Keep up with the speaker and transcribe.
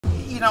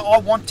I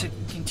want to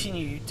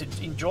continue to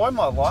enjoy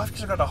my life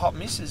because I've got a hot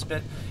missus,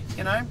 but,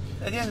 at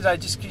the end of the day,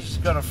 just because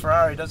you've got a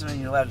Ferrari doesn't mean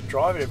you're allowed to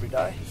drive it every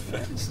day.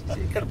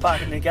 You've got to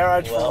park it in the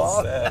garage for a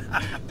while. Well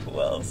said.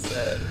 Well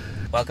said.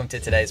 Welcome to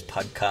today's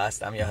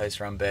podcast. I'm your host,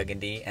 Ron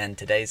Burgundy, and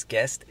today's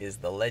guest is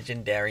the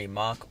legendary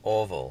Mark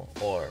Orval,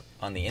 or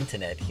on the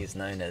internet, he's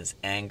known as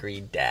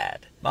Angry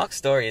Dad. Mark's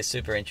story is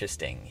super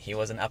interesting. He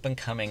was an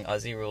up-and-coming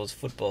Aussie rules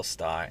football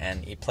star,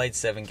 and he played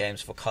 7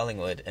 games for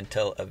Collingwood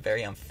until a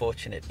very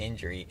unfortunate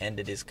injury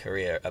ended his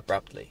career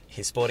abruptly.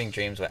 His sporting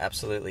dreams were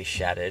absolutely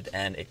shattered,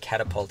 and it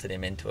catapulted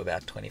him into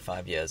about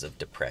 25 years of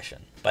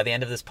depression. By the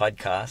end of this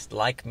podcast,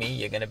 like me,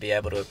 you're going to be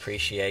able to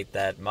appreciate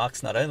that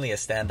Mark's not only a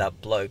stand-up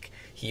bloke,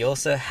 he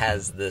also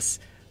has this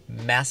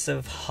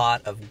massive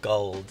heart of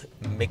gold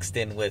mixed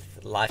in with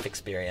life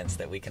experience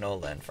that we can all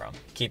learn from.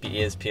 Keep your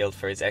ears peeled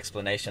for his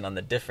explanation on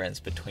the difference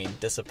between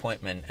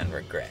disappointment and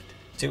regret.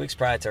 2 weeks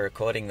prior to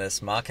recording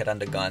this, Mark had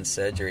undergone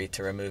surgery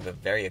to remove a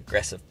very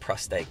aggressive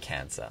prostate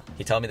cancer.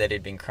 He told me that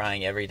he'd been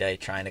crying every day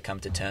trying to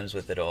come to terms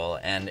with it all,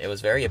 and it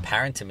was very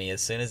apparent to me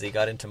as soon as he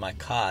got into my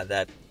car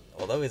that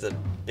although he's a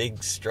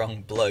big,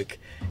 strong bloke,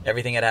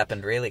 everything had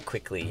happened really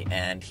quickly,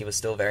 and he was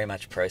still very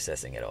much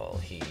processing it all.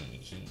 He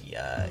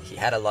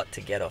had a lot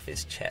to get off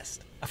his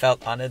chest. I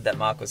felt honoured that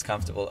Mark was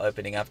comfortable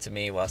opening up to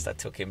me whilst I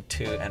took him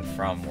to and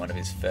from one of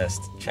his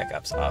first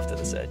checkups after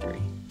the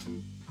surgery.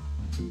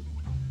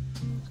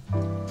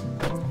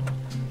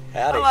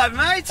 Howdy. Hello,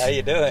 mate. How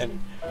you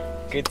doing?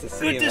 Good to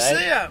see you, mate. Good to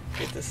see you.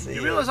 Good to see you.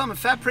 You realise I'm a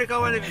fat prick? I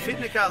won't even fit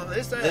in a car like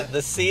this, don't you?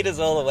 The seat is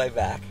all the way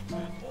back.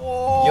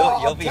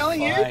 Oh, You'll be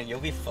fine. You'll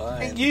be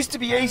fine. It used to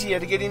be easier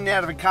to get in and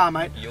out of a car,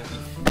 mate. You'll be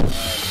fine. Look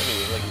at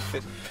you, you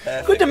fit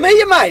perfect. Good to meet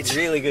you, mate.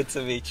 Really good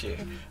to meet you.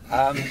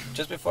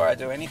 Just before I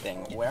do anything,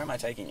 where am I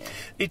taking you?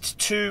 It's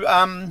to,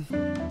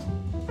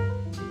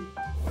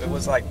 It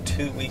was like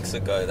 2 weeks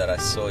ago that I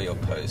saw your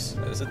post.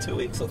 Was it 2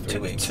 weeks or 3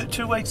 weeks?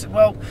 2 weeks.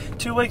 Well,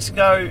 2 weeks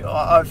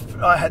ago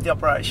I had the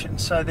operation,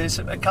 so there's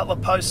a couple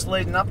of posts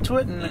leading up to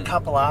it and a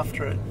couple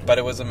after it. But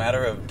it was a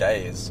matter of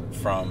days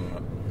from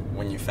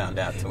when you found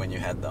out to when you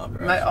had the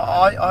operation.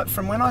 Mate,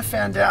 from when I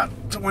found out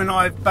to when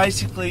I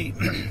basically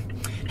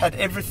had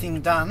everything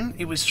done,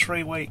 it was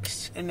 3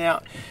 weeks. And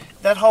now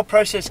that whole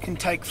process can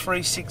take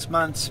 3-6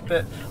 months,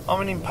 but I'm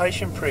an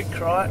impatient prick,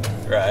 right?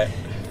 Right.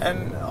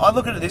 And I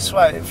look at it this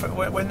way,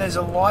 when there's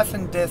a life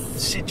and death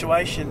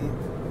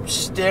situation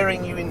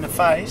staring you in the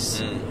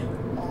face,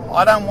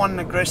 I don't want an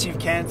aggressive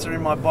cancer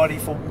in my body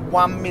for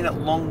 1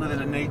 minute longer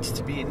than it needs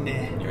to be in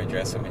there. You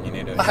address it when you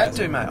need to I had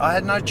to, mate. I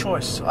had no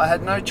choice.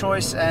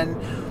 And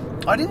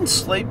I didn't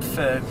sleep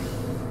for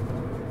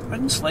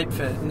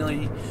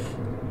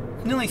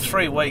nearly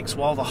 3 weeks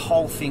while the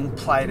whole thing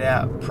played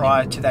out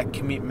prior to that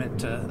commitment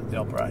to the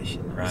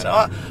operation. Right.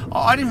 So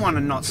I didn't want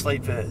to not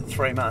sleep for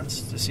 3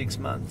 months to 6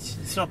 months.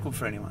 It's not good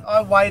for anyone.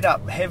 I weighed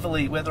up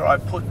heavily whether I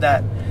put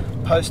that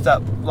post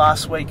up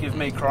last week of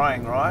me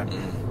crying, right?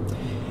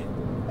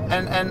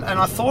 And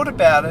I thought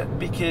about it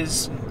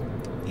because,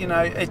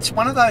 it's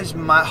one of those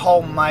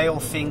whole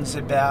male things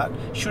about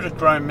should a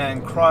grown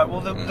man cry?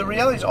 Well, the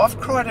reality is I've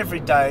cried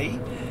every day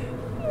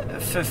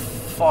for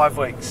 5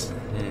 weeks.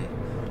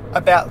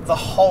 About the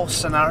whole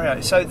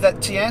scenario. So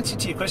that to answer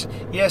to your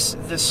question, yes,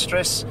 the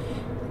stress,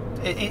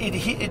 it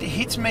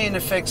hits me and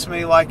affects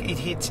me like it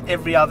hits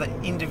every other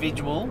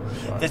individual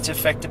that's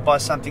affected by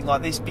something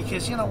like this,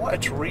 because you know what,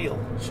 it's real.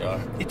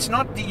 Sure. It's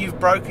not that you've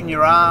broken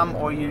your arm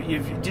or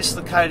you've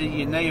dislocated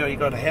your knee or you've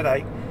got a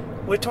headache.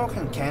 We're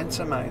talking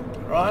cancer, mate,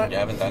 right? You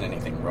haven't done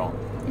anything wrong.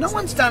 No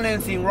one's done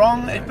anything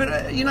wrong, but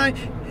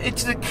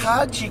it's the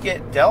cards you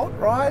get dealt,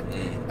 right?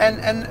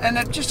 And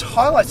it just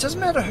highlights, doesn't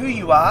matter who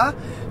you are,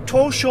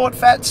 tall, short,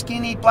 fat,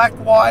 skinny, black,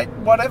 white,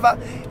 whatever,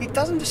 it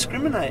doesn't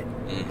discriminate.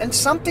 And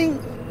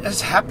something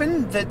has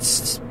happened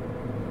that's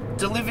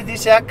delivered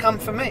this outcome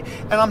for me.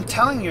 And I'm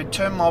telling you, it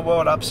turned my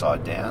world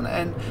upside down.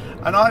 And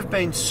I've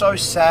been so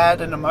sad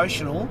and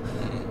emotional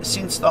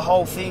since the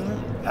whole thing,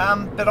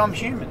 but I'm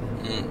human.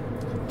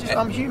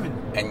 I'm human.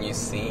 And you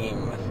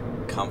seem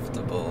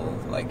comfortable,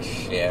 like,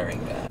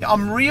 sharing that.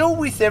 I'm real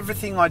with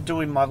everything I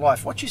do in my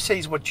life. What you see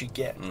is what you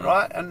get,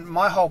 right? And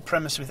my whole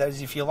premise with that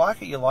is if you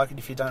like it, you like it.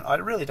 If you don't, I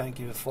really don't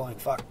give a flying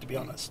fuck, to be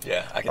honest.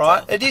 Yeah, I can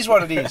right? tell. It is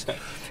what it is.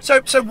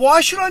 So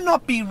why should I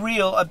not be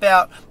real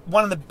about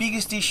one of the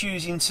biggest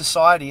issues in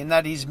society, and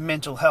that is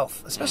mental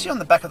health, especially on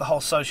the back of the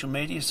whole social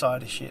media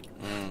side of shit.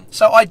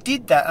 So I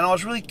did that, and I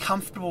was really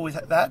comfortable with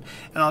that,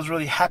 and I was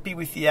really happy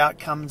with the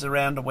outcomes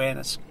around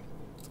awareness.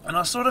 And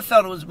I sort of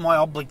felt it was my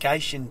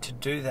obligation to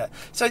do that.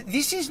 So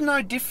this is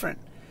no different.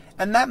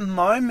 And that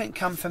moment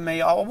come for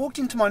me. I walked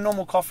into my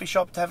normal coffee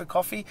shop to have a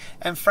coffee,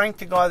 and Frank,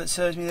 the guy that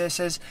serves me there,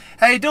 says,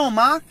 "How you doing,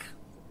 Mark?"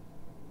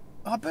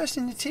 I burst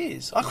into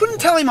tears. I couldn't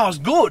tell him I was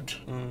good.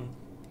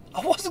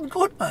 I wasn't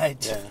good,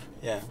 mate.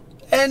 Yeah.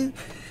 And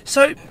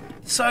so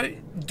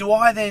do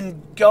I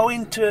then go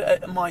into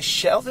my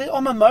shell?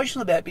 I'm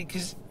emotional about it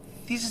because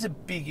this is a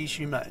big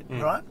issue, mate,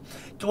 right?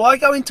 Do I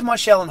go into my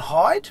shell and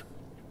hide?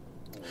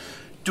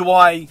 Do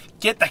I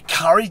get the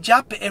courage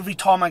up every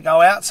time I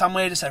go out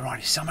somewhere to say, right,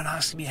 if someone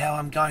asks me how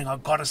I'm going,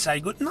 I've got to say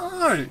good?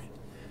 No,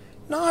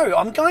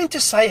 I'm going to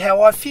say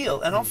how I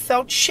feel, and I've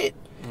felt shit.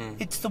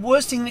 It's the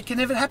worst thing that can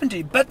ever happen to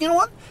you. But you know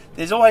what?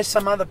 There's always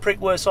some other prick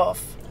worse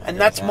off. And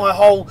that's my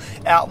whole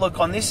outlook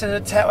on this,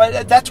 and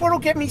that's what will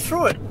get me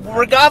through it.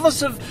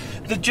 Regardless of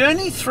the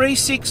journey, 3,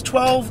 6,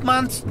 12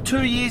 months,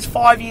 2 years,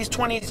 5 years,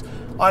 20 years,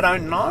 I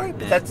don't know.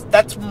 But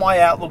that's my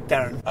outlook,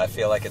 Darren. I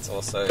feel like it's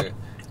also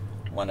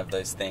one of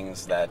those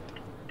things that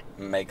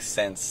makes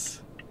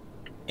sense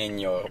in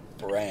your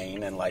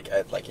brain and like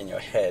in your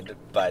head,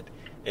 but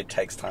it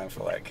takes time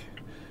for like,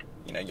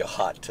 you know, your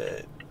heart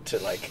to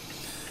like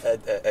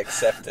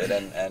accept it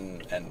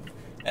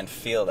and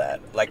feel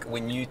that. Like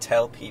when you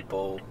tell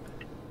people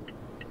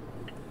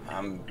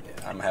I'm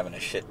having a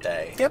shit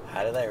day,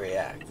 how do they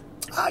react?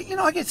 You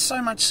know, I get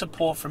so much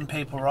support from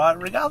people, right?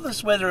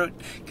 Regardless whether it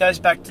goes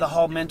back to the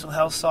whole mental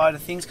health side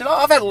of things, because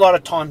I've had a lot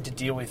of time to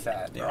deal with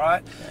that,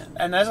 right? Yeah.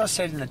 And as I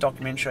said in the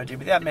documentary I did,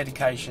 without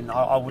medication,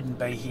 I wouldn't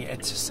be here.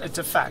 It's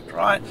a fact,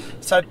 right?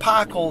 So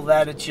park all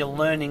that. It's your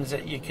learnings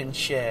that you can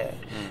share.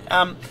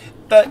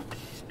 But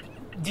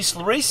this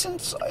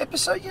recent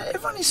episode,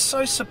 everyone is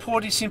so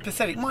supportive,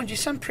 sympathetic. Mind you,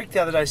 some prick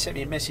the other day sent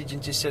me a message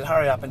and just said,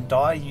 "Hurry up and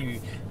die,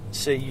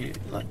 see you."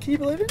 Like, can you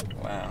believe it?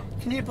 Wow.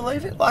 Can you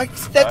believe it? Like,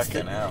 that's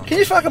fucking hell. Can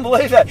you fucking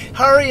believe that?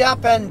 Hurry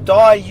up and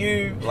die,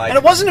 you. Like, and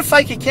it wasn't a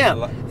fake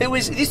account. It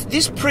was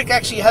this prick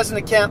actually has an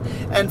account,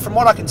 and from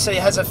what I can see,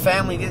 has a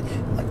family.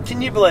 Like,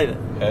 can you believe it?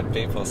 Heard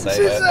people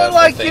say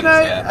like, things. You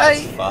know,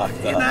 that's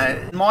fucked up. You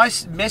know, my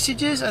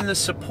messages and the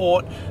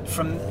support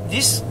from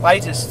this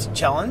latest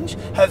challenge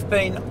have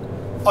been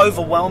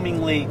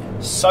overwhelmingly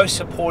so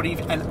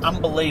supportive and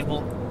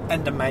unbelievable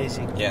and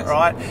amazing. Yes.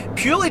 Right?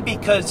 Purely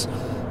because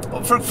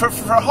for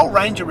a whole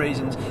range of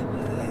reasons.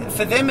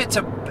 For them,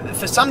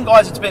 for some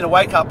guys, it's been a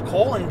wake-up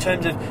call in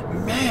terms of,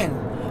 man,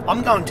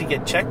 I'm going to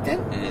get checked in.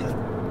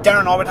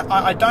 Darren,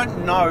 I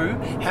don't know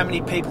how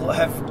many people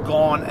have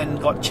gone and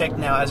got checked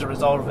now as a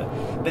result of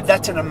it, but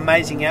that's an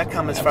amazing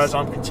outcome as far as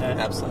I'm concerned.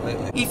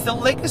 Absolutely. If the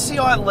legacy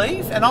I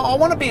leave, and I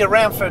want to be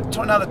around for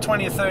another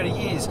 20 or 30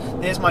 years,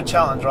 there's my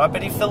challenge, right?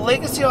 But if the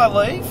legacy I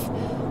leave,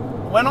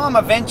 when I'm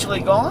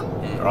eventually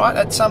gone, right,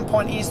 at some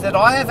point, is that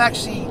I have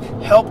actually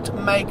helped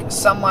make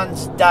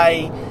someone's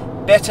day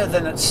better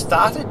than it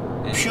started,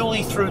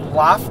 purely through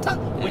laughter,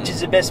 which is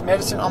the best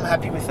medicine. I'm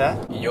happy with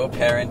that. Your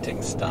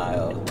parenting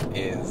style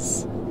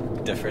is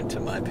different to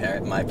my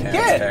parents'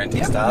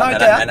 parenting style. No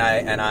doubt.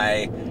 And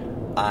I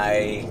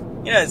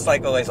you know, it's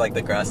like always like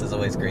the grass is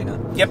always greener.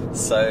 Yep.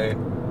 So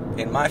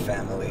in my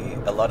family,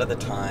 a lot of the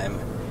time,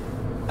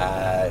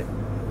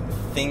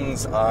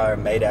 things are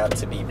made out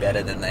to be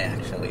better than they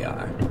actually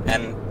are.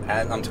 And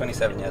I'm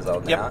 27 years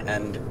old now,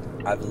 and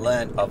I've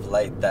learned of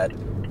late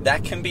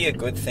that can be a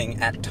good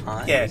thing at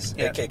times. Yes,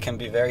 It can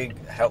be very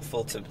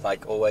helpful to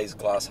like always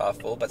glass half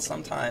full, but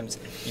sometimes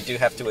you do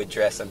have to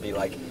address and be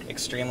like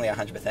extremely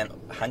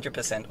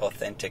 100%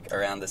 authentic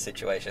around the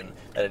situation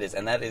that it is,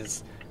 and that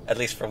is, at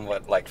least from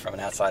an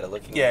outsider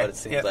looking at what it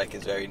seems like,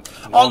 is very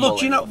normal.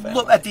 Oh,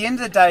 look, at the end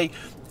of the day,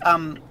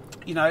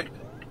 you know,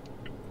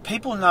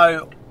 people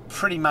know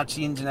pretty much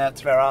the ins and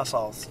outs of our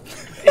arseholes.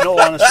 In all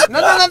honesty,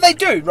 no, they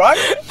do, right?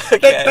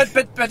 Okay.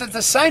 But at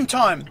the same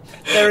time,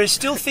 there is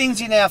still things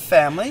in our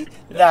family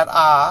that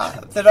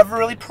are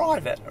really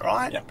private,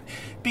 right? Yep.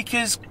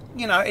 Because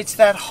you know, it's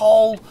that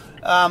whole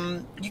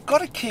you've got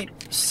to keep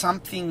some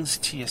things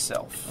to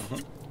yourself.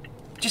 Mm-hmm.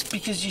 Just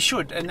because you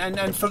should,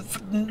 and for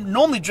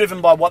normally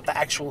driven by what the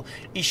actual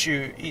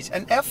issue is.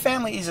 And our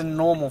family is a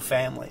normal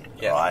family,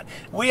 right?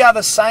 We are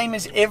the same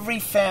as every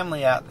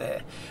family out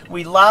there.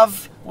 We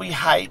love, we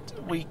hate,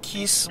 we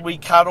kiss, we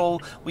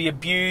cuddle, we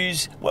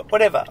abuse,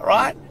 whatever,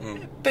 right?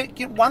 Mm. But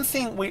one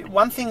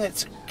thing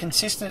that's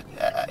consistent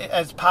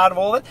as part of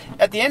all it,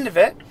 at the end of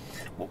it,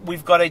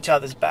 we've got each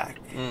other's back.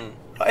 Mm.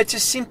 It's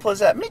as simple as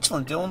that. Mitchell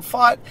and Dylan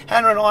fight.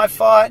 Hannah and I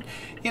fight.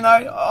 You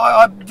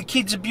know, the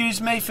kids abuse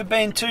me for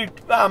being too,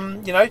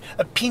 you know,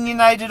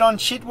 opinionated on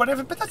shit,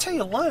 whatever. But that's how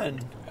you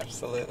learn.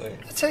 Absolutely.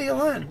 That's how you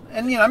learn.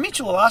 And, you know,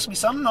 Mitchell will ask me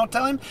something, and I'll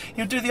tell him.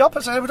 He'll do the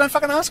opposite. Well, don't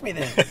fucking ask me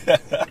then.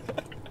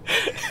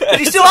 But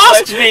he still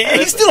asks me.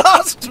 He still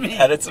asks me.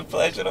 And it's a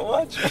pleasure to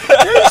watch.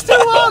 He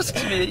still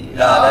asks me.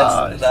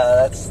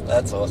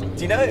 That's awesome.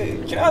 Do you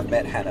know I've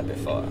met Hannah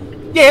before?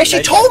 Yeah,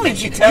 she told me.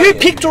 You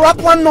picked her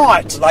up one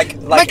night. Like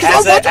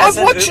as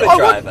an Uber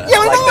driver. Yeah,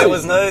 I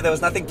know. There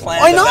was nothing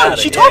planned. I know. About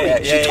she it. told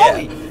me. She told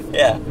me.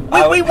 Yeah.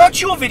 We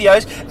watch your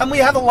videos and we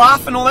have a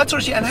laugh and all that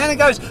sort of shit. And Hannah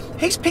goes,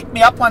 "He's picked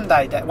me up one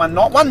day, Dad. One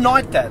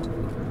night, Dad."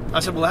 I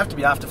said, "Well, it'll have to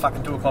be after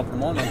fucking 2 o'clock in the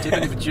morning. I'm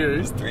tipping with you." It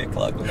was 3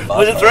 o'clock when the bus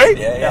was it 3?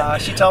 Yeah.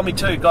 She told me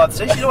 2. God,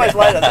 see, she's always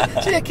late.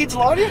 See how kids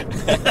lie to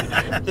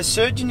you? The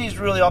surgeon is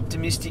really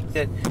optimistic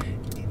that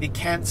the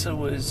cancer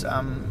was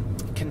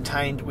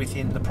contained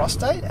within the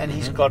prostate, and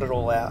he's got it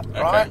all out,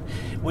 right?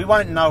 We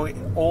won't know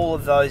all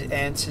of those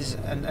answers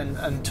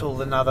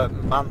until another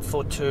month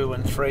or 2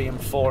 and 3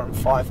 and 4 and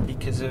 5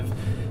 because of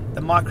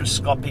the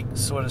microscopic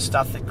sort of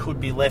stuff that could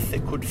be left,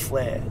 that could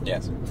flare.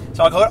 Yes.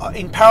 So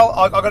in parallel,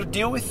 I got to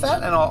deal with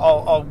that, and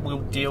I will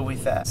deal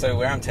with that. So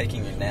where I'm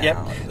taking you now, Yep.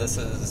 this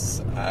is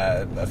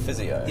a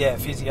physio. Yeah,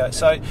 physio.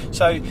 So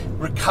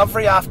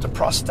recovery after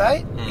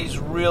prostate is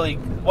really,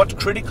 what's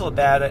critical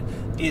about it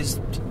is,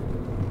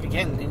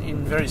 again,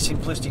 in very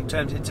simplistic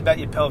terms, it's about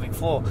your pelvic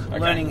floor,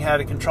 learning how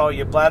to control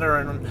your bladder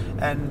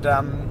and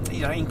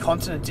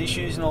incontinence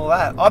issues and all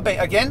that. I've been,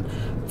 again,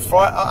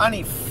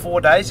 only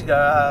 4 days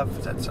ago,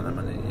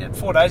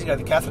 4 days ago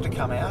the catheter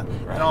come out,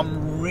 and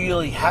I'm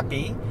really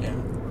happy. Yeah.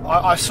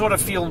 I sort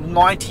of feel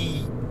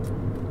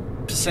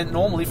 90%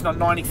 normal, if not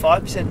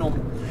 95% normal.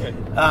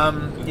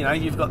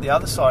 Right. You've got the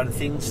other side of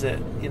things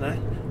that,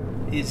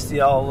 is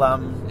the old,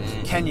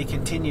 can you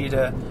continue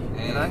to,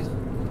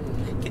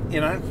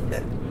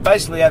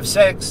 basically have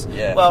sex?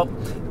 Yeah. Well,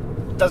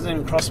 it doesn't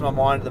even cross my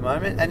mind at the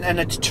moment, and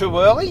it's too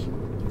early,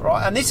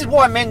 right? And this is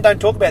why men don't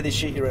talk about this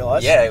shit, you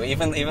realise? Yeah,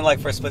 even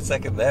like for a split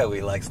second there,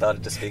 we like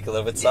started to speak a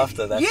little bit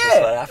softer. That's just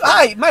what Yeah.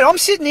 happened. Hey, mate, I'm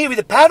sitting here with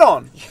a pad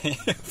on.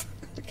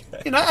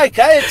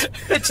 Okay,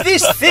 it's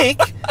this thick.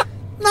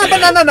 No.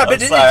 But I'm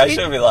sorry, I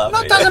shouldn't be laughing.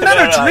 No, it doesn't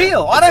matter. It's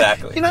real.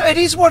 Exactly. It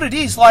is what it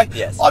is. Like,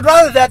 Yes. I'd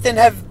rather that than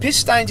have piss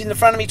stains in the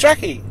front of me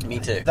trachea. Me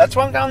too. That's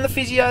why I'm going to the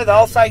physio.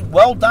 They'll say,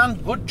 "Well done,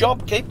 good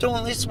job, keep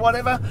doing this,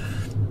 whatever."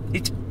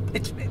 It's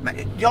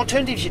the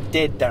alternative's you're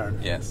dead,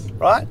 Darren. Yes.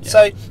 Right? Yeah.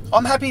 So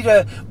I'm happy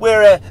to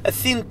wear a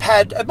thin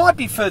pad. It might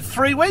be for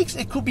 3 weeks.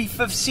 It could be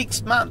for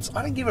 6 months.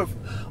 I don't give a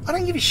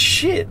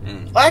shit.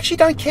 I actually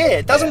don't care.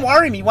 It doesn't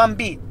worry me one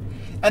bit.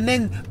 And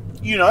then,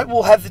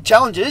 we'll have the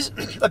challenges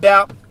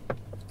about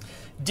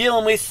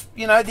dealing with,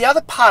 the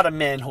other part of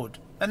manhood.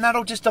 And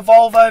that'll just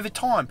evolve over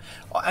time.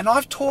 And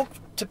I've talked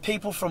to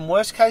people from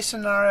worst case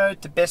scenario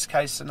to best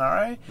case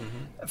scenario,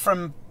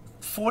 from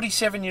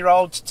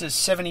 47-year-olds to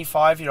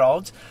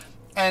 75-year-olds,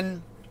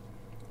 and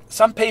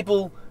some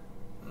people,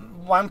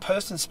 one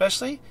person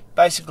especially,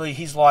 basically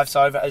his life's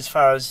over as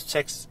far as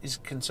sex is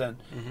concerned.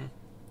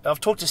 I've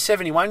talked to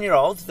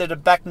 71-year-olds that are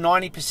back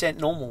 90%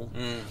 normal.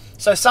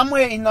 So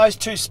somewhere in those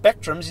two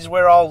spectrums is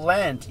where I'll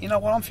land. You know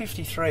what, I'm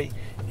 53.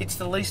 It's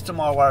the least of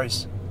my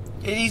worries.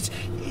 It is,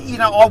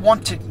 I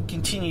want to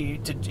continue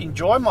to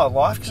enjoy my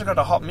life because I've got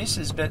a hot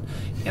missus, but,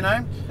 at the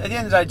end of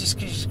the day, just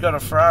because you've got a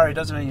Ferrari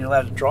doesn't mean you're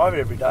allowed to drive it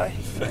every day.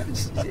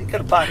 You've got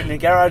to park it in the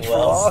garage for a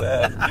while.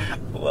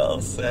 Well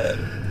said.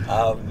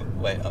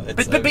 Wait,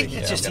 it's but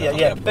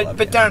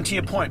Darren, to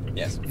your point,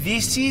 yes,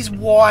 this is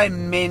why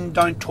men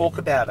don't talk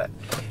about it,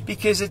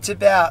 because it's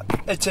about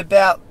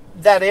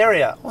that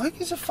area. Well, who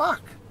gives a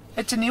fuck?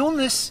 It's an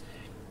illness,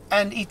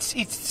 and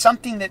it's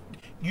something that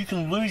you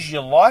can lose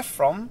your life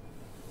from.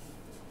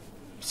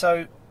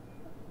 So,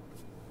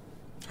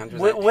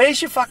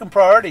 where's your fucking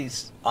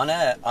priorities? On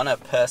a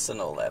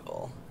personal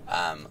level,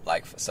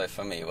 so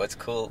for me, what's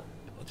cool,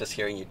 just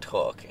hearing you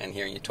talk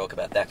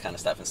about that kind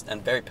of stuff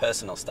and very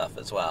personal stuff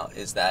as well,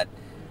 is that,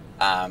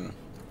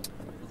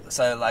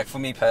 so like for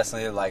me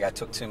personally, like I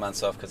took 2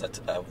 months off because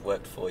I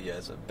worked 4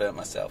 years, I burnt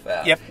myself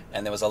out. Yep.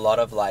 And there was a lot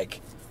of like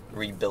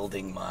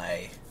rebuilding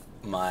my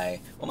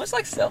almost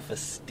like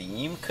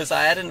self-esteem, because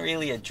I hadn't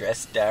really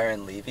addressed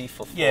Darren Levy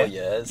for 4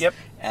 years. Yep.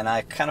 And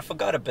I kind of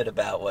forgot a bit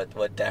about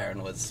what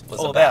Darren was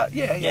all about.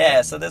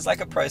 Yeah. So there's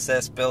like a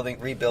process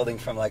rebuilding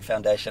from like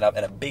foundation up,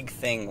 and a big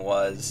thing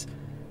was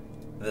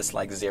this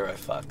like zero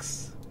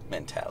fucks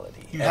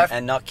mentality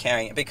and not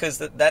caring, because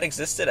that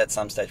existed at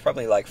some stage,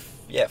 probably like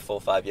 4 or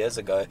 5 years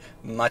ago,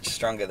 much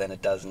stronger than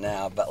it does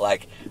now. But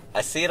like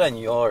I see it on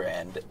your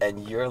end,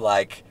 and you're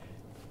like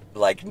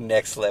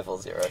next level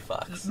zero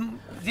fucks.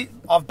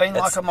 I've been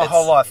like it my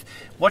whole life.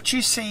 What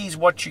you see is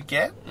what you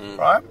get,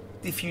 right?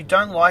 If you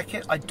don't like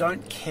it, I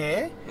don't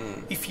care.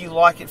 If you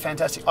like it,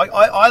 fantastic.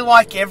 I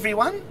like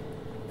everyone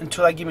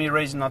until they give me a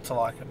reason not to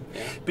like them.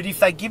 Yeah. But if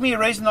they give me a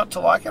reason not to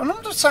like them, I'm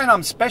not just saying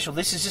I'm special,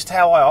 this is just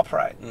how I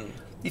operate.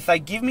 If they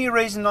give me a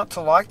reason not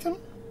to like them,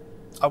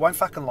 I won't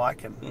fucking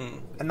like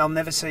them. And they'll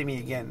never see me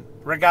again.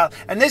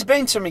 And there's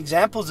been some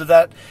examples of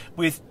that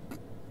with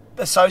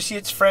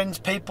associates, friends,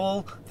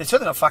 people. They're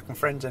certainly not fucking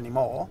friends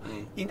anymore.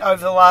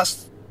 Over the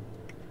last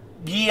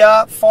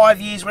year, 5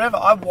 years, whatever,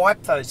 I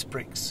wipe those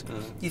bricks.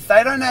 If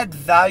they don't add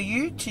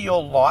value to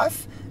your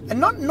life,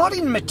 and not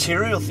in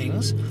material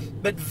things,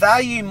 but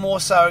value more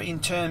so in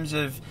terms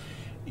of,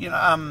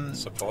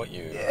 support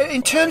you,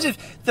 in terms of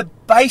the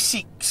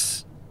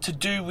basics to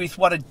do with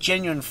what a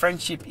genuine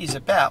friendship is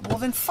about, well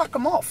then fuck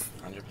them off.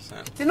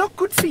 100%. They're not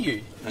good for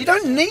you. 100%. You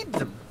don't need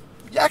them.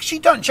 You actually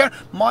don't. Sharon,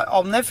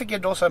 I'll never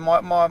forget also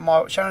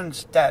my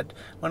Sharon's dad,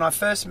 when I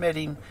first met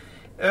him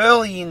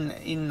early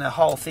in the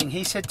whole thing,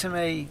 he said to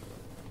me,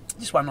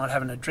 just one night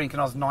having a drink,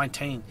 and I was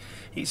 19,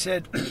 he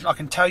said, I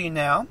can tell you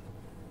now,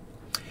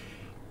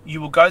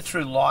 you will go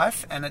through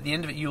life, and at the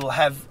end of it you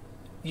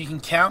can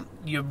count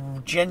your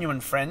genuine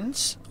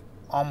friends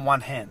on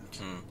one hand.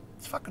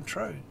 It's fucking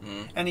true.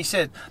 And he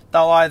said,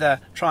 they'll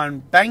either try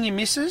and bang your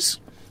missus,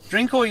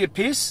 drink all your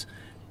piss,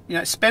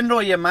 spend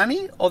all your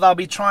money, or they'll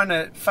be trying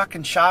to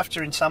fucking shaft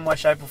you in some way,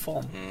 shape or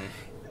form.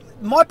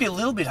 It might be a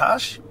little bit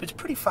harsh, but it's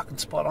pretty fucking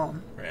spot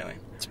on. Really?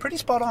 It's pretty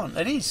spot on.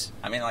 It is.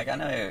 I mean, like, I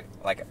know,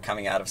 like,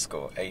 coming out of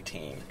school,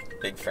 18,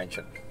 big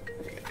friendship.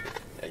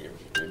 Yeah,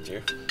 you're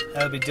due.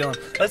 That'll be Dylan.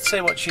 Let's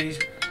see what she's...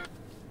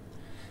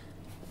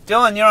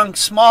 Dylan, you're on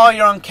Smile,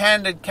 you're on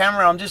Candid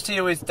Camera. I'm just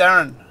here with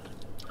Darren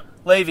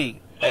Levy.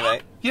 Hey,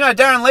 mate. You know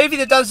Darren Levy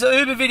that does the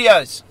Uber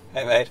videos?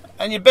 Hey, mate.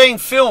 And you're being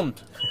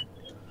filmed.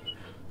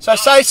 So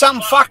say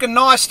something fucking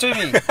nice to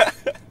me.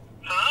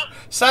 Huh?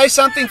 Say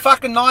something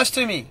fucking nice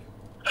to me.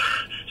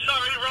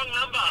 Sorry, wrong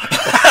number.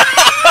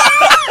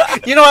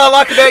 You know what I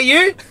like about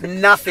you?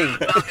 Nothing.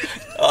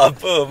 Oh,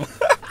 boom.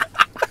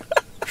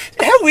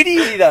 How witty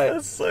is he though?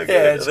 That's so good.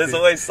 Yeah, it's There's good.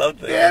 always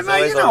something. Yeah, There's mate,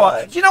 always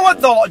you know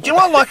what? Do you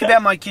know what I like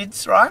about my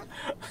kids, right?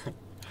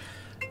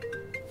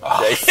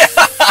 Oh,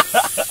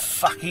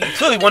 fuck, he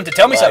clearly wanted to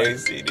tell me something.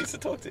 He needs to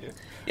talk to you.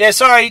 Yeah,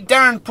 sorry,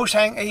 Darren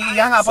he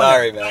hung up on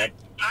Sorry, me. man.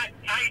 Hey,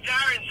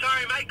 Darren,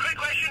 sorry, mate. Quick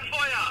question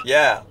for you.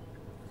 Yeah.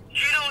 Do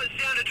you know what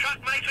sound a truck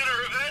makes when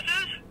it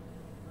reverses?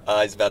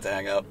 Oh, he's about to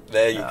hang up.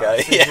 There you go.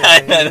 see, Yeah,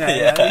 I know.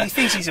 yeah. He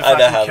thinks he's a I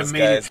know how fucking this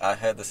comedian. goes. I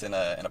heard this in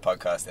a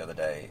podcast the other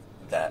day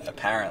that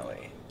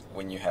apparently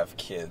when you have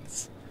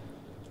kids,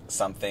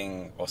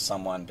 something or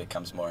someone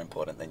becomes more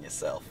important than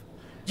yourself.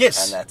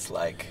 Yes. And that's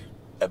like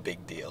a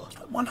big deal.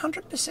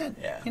 100%.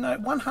 Yeah. You know,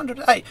 100.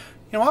 Hey,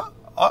 you know what?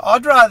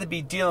 I'd rather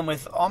be dealing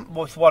with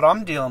what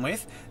I'm dealing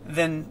with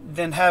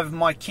than have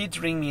my kids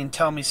ring me and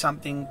tell me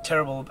something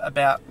terrible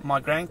about my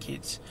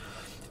grandkids.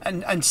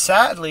 And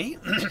sadly,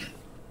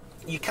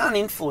 you can't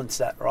influence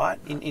that, right?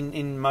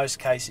 In most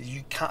cases,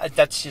 you can't.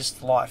 That's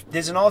just life.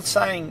 There's an old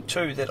saying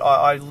too that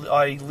I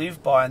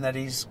live by, and that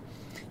is,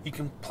 you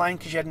complain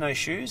because you had no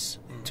shoes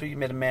until you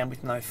met a man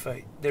with no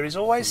feet. There is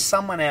always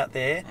someone out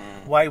there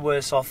way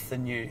worse off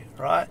than you,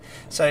 right?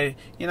 So,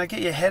 you know,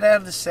 get your head out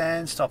of the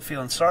sand, stop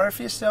feeling sorry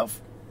for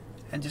yourself,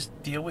 and just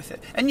deal with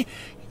it. And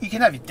you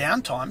can have your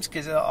down times,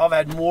 because I've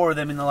had more of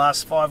them in the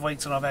last 5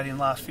 weeks than I've had in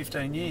the last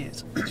 15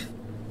 years.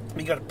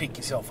 You got to pick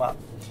yourself up.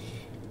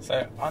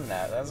 So on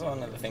that's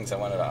one of the things I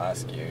wanted to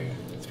ask you.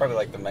 It's probably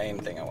like the main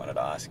thing I wanted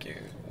to ask you,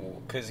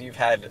 because you've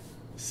had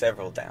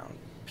several down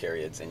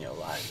periods in your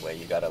life where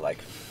you got to like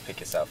pick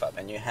yourself up,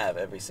 and you have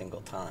every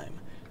single time.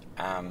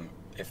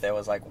 If there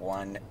was like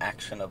one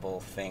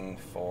actionable thing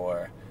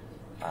for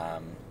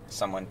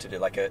someone to do,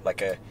 like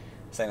a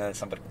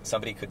something that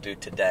somebody could do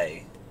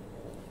today,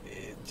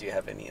 do you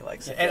have any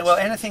like suggestions? Well,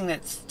 anything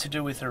that's to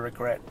do with a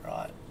regret,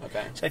 right?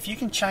 Okay. So if you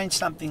can change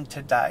something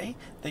today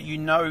that you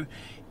know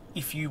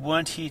if you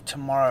weren't here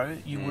tomorrow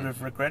you would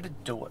have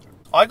regretted, do it.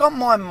 I got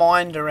my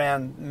mind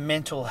around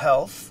mental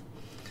health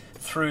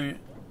through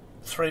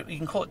you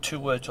can call it 2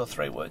 words or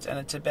 3 words, and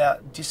it's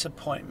about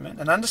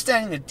disappointment and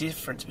understanding the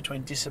difference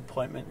between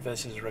disappointment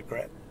versus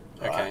regret.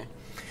 Right? Okay.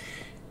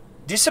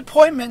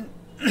 Disappointment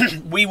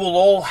we will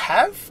all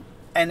have,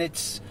 and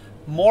it's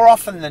more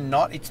often than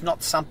not, it's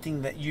not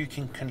something that you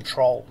can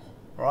control,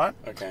 right?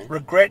 Okay.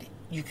 Regret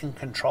you can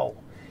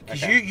control.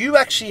 Because Okay. you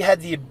actually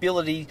had the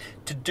ability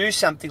to do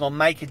something or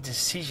make a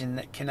decision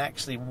that can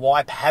actually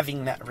wipe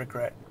having that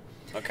regret.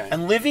 Okay.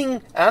 And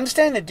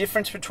understanding the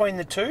difference between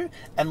the two,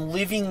 and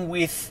living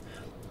with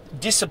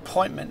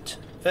disappointment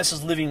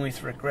versus living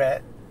with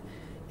regret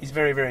is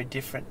very, very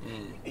different.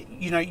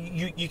 You know,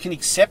 you can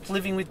accept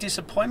living with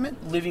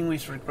disappointment. Living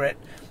with regret,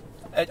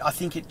 I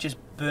think it just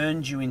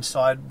burns you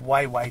inside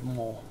way, way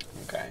more.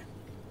 Okay.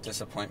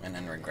 Disappointment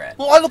and regret.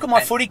 Well, I look at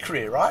my footy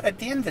career, right? At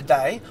the end of the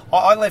day,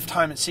 I left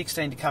home at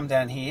 16 to come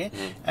down here,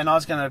 and I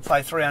was going to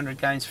play 300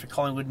 games for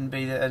Collingwood and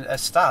be a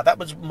star. That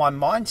was my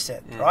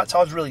mindset, right? So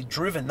I was really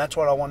driven. That's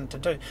what I wanted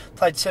to do.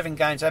 Played 7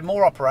 games. I had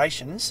more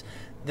operations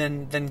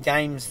than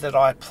games that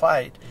I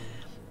played.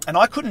 And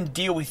I couldn't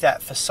deal with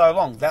that for so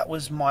long. That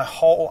was my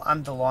whole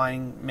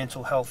underlying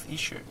mental health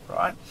issue,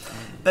 right?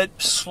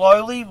 But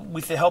slowly,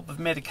 with the help of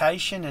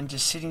medication and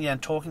just sitting down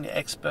talking to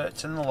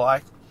experts and the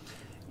like,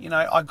 you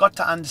know, I got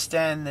to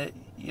understand that,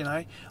 you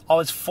know, I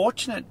was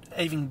fortunate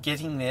even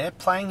getting there,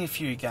 playing a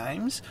few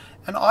games,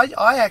 and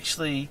I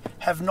actually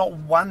have not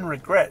one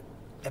regret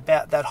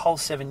about that whole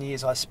 7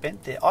 years I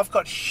spent there. I've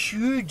got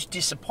huge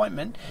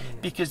disappointment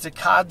because the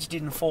cards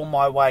didn't fall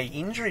my way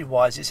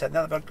injury-wise, this, that, and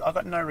that, but I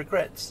got no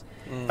regrets.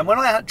 And when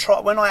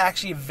I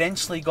actually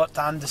eventually got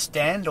to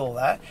understand all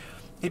that,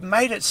 it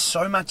made it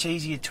so much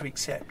easier to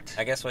accept.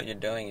 I guess what you're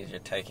doing is you're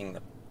taking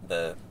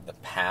the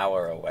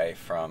power away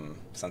from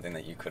something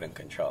that you couldn't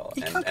control.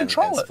 You can't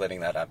control it. Splitting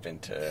that up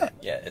into,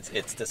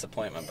 it's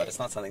disappointment, but it's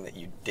not something that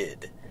you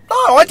did.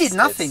 No, I did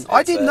nothing.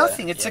 I did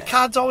nothing. It's the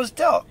cards I was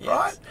dealt,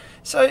 right?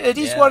 So it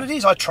is what it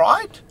is. I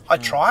tried,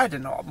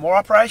 and more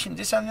operations,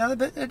 this and the other,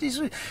 but it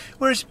is.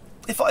 Whereas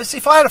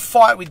if I had a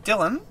fight with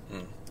Dylan,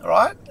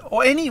 right,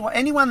 or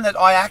anyone that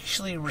I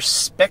actually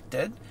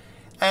respected,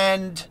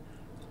 and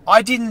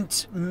I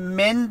didn't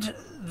mend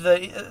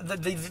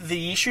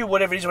the issue,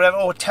 whatever it is,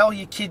 or tell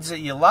your kids that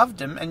you loved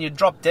them and you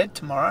drop dead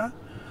tomorrow,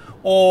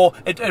 or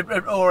it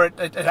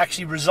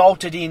actually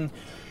resulted in,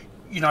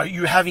 you know,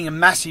 you having a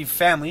massive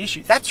family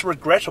issue, that's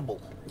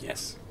regrettable.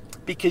 Yes.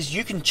 Because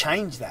you can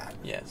change that.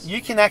 Yes.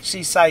 You can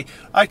actually say,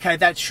 okay,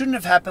 that shouldn't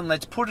have happened,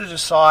 let's put it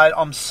aside,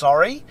 I'm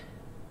sorry.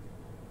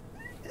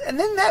 and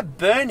then that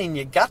burn in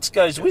your guts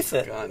goes with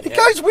it. gone, It yeah.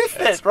 goes with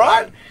It's it,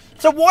 right? gone.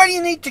 So why do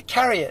you need to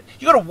carry it?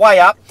 You got to weigh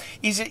up.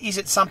 Is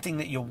it something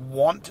that you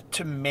want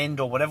to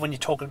mend or whatever when you're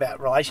talking about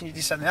relationships,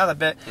 this and the other?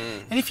 But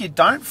and if you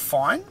don't,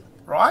 fine,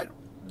 right?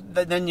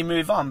 Then you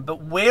move on.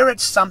 But where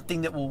it's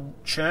something that will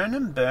churn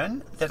and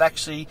burn, that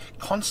actually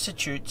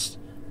constitutes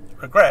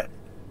regret,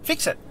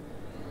 fix it.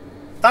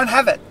 Don't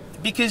have it,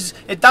 because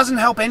it doesn't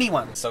help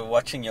anyone. So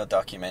watching your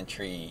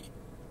documentary,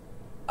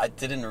 I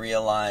didn't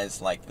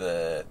realize like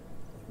the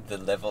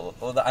level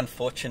or the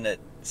unfortunate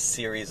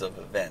series of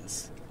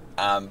events.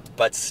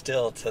 But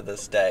still to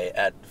this day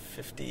at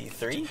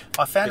 53,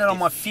 I found out on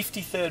my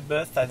 53rd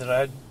birthday that I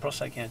had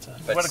prostate cancer.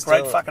 But What a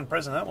great still- fucking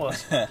present that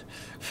was.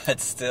 but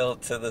still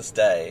to this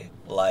day,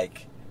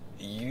 like,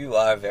 you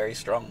are very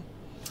strong.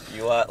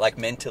 You are like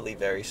mentally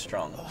very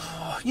strong.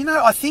 You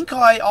know, I think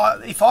I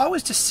if I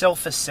was to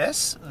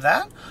self-assess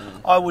that,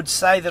 I would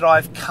say that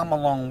I've come a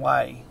long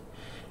way.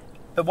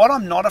 But what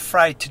I'm not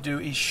afraid to do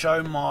is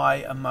show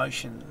my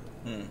emotion.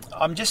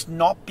 I'm just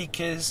not,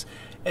 because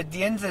at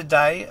the end of the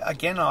day,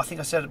 again, I think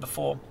I said it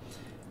before,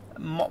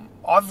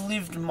 I've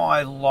lived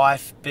my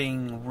life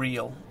being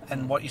real,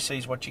 and what you see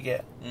is what you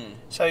get.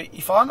 So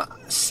if I'm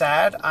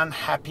sad,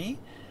 unhappy,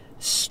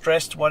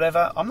 stressed,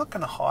 whatever, I'm not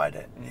going to hide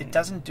it. It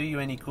doesn't do you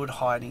any good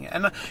hiding it.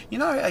 And you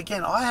know,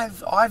 again,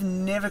 I've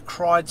never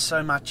cried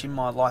so much in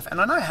my life,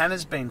 and I know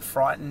Hannah's been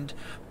frightened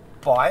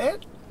by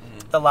it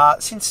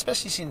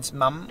especially since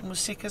Mum was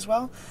sick as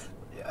well.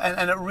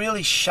 And it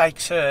really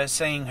shakes her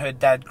seeing her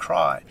dad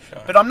cry.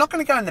 Sure. But I'm not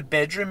going to go in the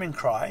bedroom and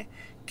cry,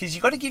 because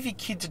you've got to give your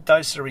kids a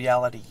dose of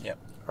reality. Yep.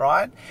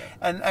 Right?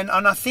 Yep. And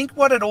I think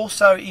what it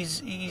also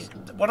is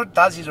what it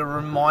does is it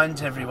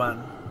reminds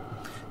everyone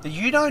that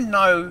you don't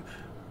know,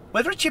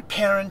 whether it's your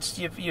parents,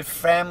 your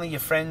family, your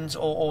friends,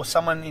 or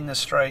someone in the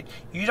street,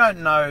 you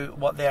don't know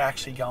what they're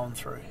actually going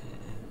through.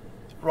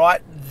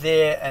 Right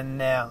there and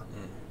now.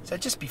 So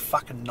just be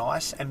fucking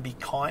nice and be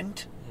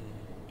kind.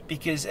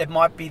 Because it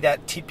might be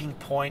that tipping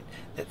point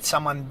that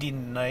someone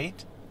didn't need.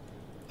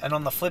 And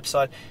on the flip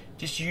side,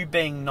 just you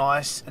being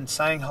nice and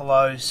saying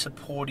hello,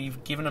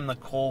 supportive, giving them the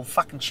call,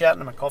 fucking shouting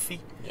them a coffee.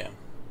 Yeah.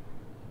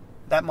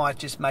 That might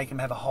just make them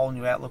have a whole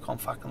new outlook on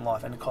fucking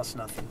life, and it costs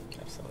nothing.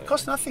 Absolutely. It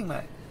costs nothing,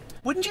 mate.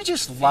 Wouldn't you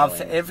just love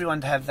for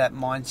everyone to have that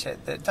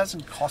mindset that it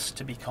doesn't cost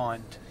to be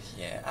kind?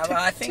 Yeah. To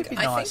I think be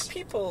nice.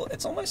 people,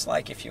 it's almost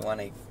like if you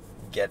want to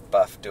get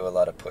buff, do a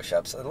lot of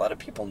push-ups, a lot of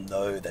people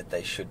know that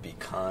they should be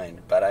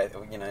kind, but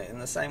in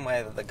the same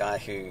way that the guy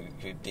who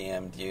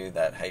DM'd you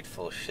that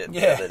hateful shit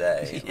the other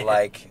day,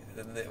 like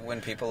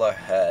when people are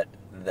hurt,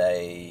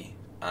 they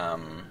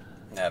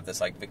have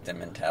this like victim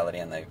mentality,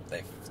 and they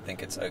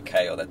think it's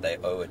okay, or that they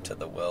owe it to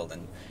the world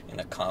and in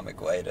a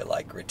karmic way to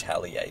like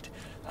retaliate,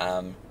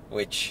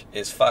 which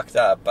is fucked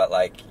up. But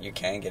like, you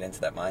can get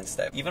into that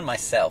mindset. Even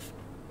myself,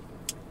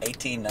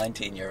 18,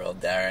 19-year-old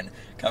Darren,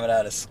 coming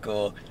out of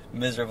school,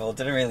 miserable,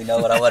 didn't really know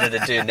what I wanted to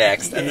do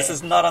next. And this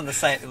is not on the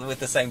same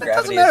with the same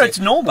gravity. Doesn't matter, as it's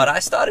normal. But I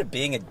started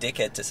being a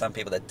dickhead to some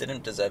people that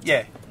didn't deserve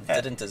it.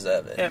 Didn't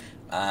deserve it.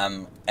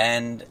 Yeah.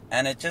 And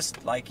it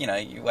just, like,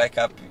 you wake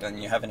up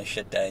and you're having a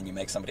shit day and you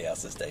make somebody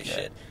else's day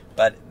shit.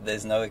 But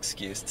there's no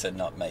excuse to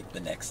not make the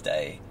next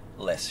day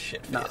less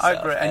shit for yourself. I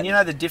agree. And you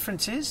know the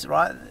difference is,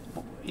 right,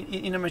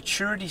 in a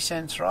maturity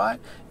sense, right,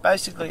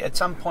 basically at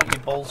some point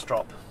your balls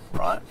drop.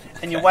 Right,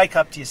 and you wake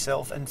up to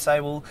yourself and say,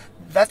 "Well,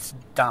 that's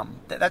dumb.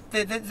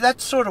 That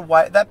sort of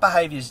way, that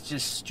behaviour is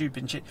just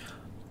stupid and shit."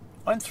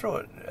 I went through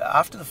it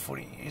after the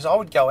footy. Because I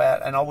would go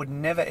out, and I would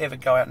never ever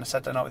go out on a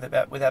Saturday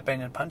night without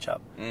being in a punch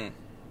up.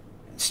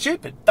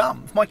 Stupid,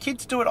 dumb. If my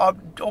kids do it,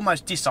 I'd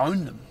almost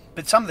disown them.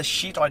 But some of the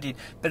shit I did.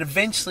 But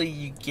eventually,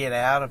 you get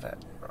out of it.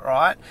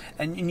 Right,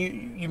 and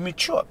you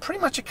mature. Pretty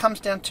much it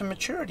comes down to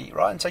maturity,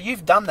 right? And so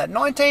you've done that.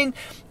 19,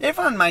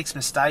 everyone makes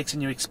mistakes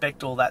and you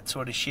expect all that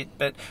sort of shit,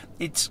 but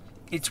it's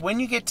when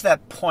you get to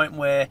that point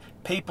where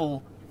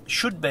people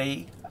should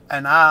be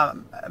and are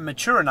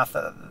mature enough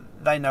that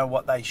they know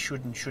what they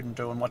should and shouldn't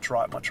do and what's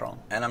right and what's wrong.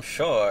 And I'm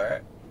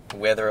sure,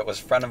 whether it was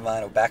front of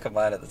mind or back of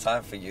mind at the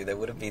time for you, there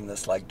would have been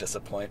this like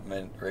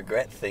disappointment,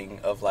 regret thing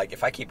of like,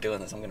 if I keep doing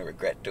this, I'm going to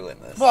regret doing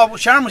this. Well,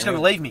 Sharon was going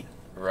to leave me.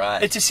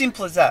 Right. It's as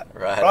simple as that.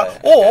 Right.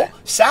 Or,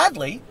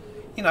 sadly,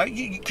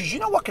 because you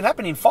know what can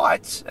happen in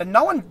fights, and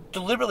no one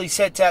deliberately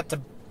sets out to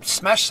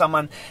smash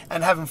someone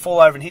and have them fall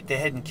over and hit their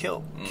head and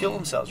kill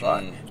themselves,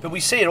 right? But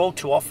we see it all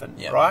too often,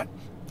 right?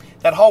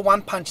 That whole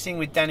one-punch thing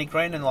with Danny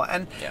Green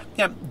and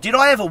did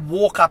I ever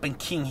walk up and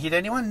king hit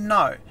anyone?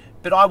 No.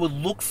 But I would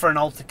look for an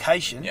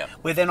altercation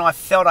where then I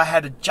felt I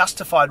had a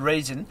justified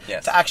reason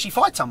to actually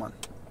fight someone.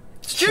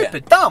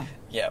 Stupid, dumb.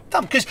 Yeah.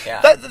 Dumb, because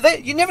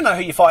you never know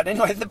who you fight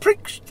anyway. The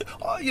prick,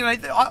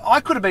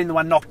 I could have been the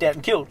one knocked out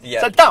and killed.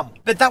 Yeah. So dumb.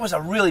 But that was a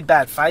really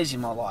bad phase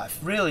in my life.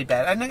 Really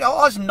bad. And I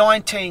was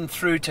 19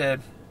 through to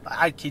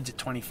 8 kids at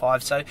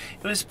 25. So it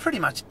was pretty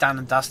much done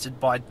and dusted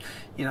by,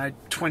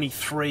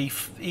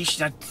 23-ish.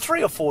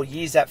 3 or 4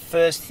 years, that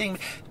first thing.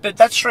 But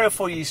that's 3 or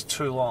 4 years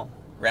too long.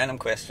 Random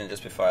question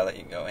just before I let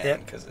you go in,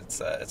 because it's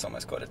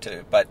almost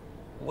 1:45. But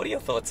what are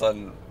your thoughts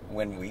on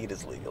when weed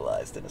is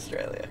legalized in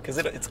Australia? Because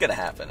it's going to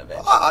happen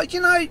eventually.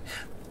 You know,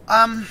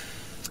 I'm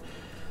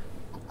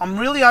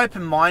really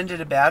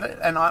open-minded about it,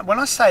 and when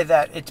I say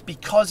that, it's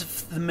because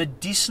of the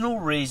medicinal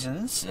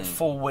reasons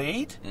for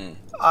weed.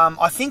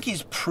 I think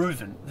is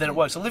proven that it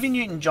works. Olivia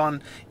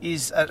Newton-John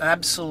is an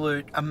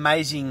absolute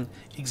amazing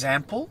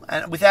example,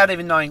 and without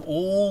even knowing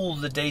all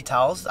the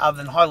details, other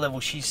than high level,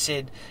 she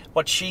said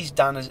what she's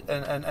done is,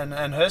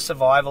 and her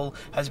survival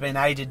has been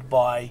aided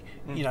by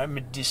you know,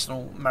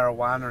 medicinal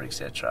marijuana,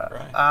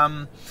 etc.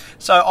 Right.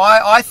 So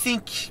I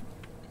think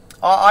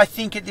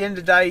at the end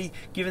of the day,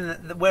 given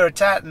where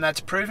it's at and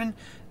that's proven,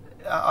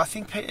 I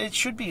think it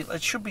should be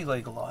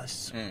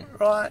legalised,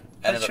 right?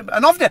 And I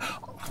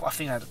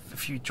think I had a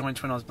few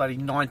joints when I was bloody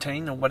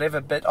 19 or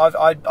whatever, but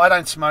I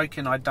don't smoke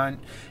and I don't,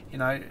 you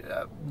know,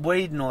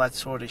 weed and all that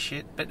sort of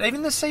shit. But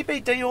even the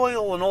CBD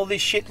oil and all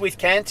this shit with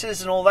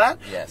cancers and all that,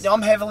 yes.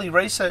 I'm heavily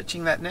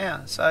researching that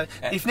now. So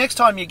if next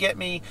time you get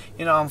me,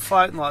 you know, I'm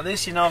floating like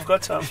this, you know, I've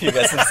got some. You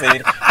got some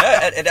seed.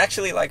 No, it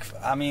actually, like,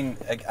 I mean,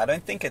 I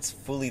don't think it's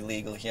fully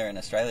legal here in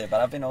Australia,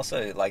 but I've been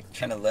also, like,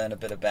 trying to learn a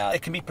bit about...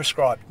 It can be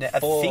prescribed now, I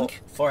think.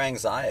 For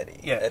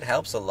anxiety. Yeah. It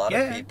helps a lot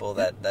of people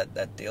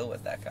that deal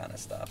with that kind of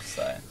stuff.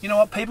 So you know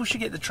what? People should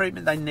get the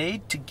treatment they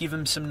need to give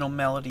them some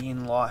normality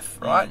in life,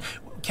 right?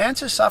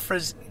 Cancer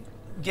sufferers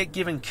get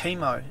given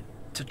chemo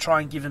to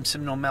try and give them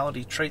some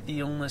normality, treat the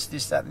illness,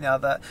 this, that, and the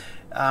other,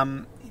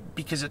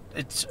 because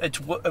it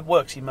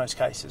works in most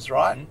cases,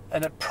 right?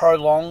 And it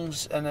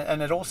prolongs,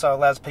 and it also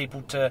allows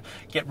people to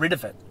get rid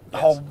of it. The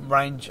whole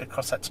range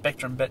across that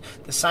spectrum, but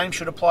the same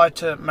should apply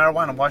to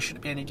marijuana. Why should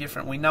it be any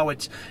different? We know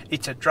it's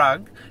a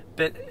drug,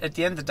 but at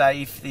the end of the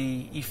day,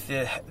 if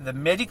the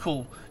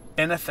medical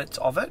benefits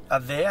of it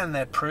are there and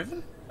they're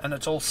proven and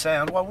it's all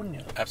sound, why wouldn't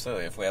you?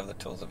 Absolutely. If we have the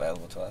tools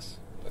available to us,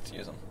 let's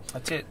use them.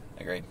 That's it.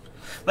 Agreed.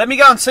 Let me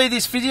go and see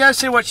this video,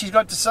 see what she's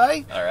got to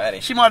say.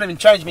 Alrighty. She might even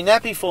change me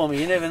nappy for me,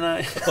 you never know.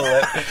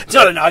 It's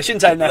not a no, I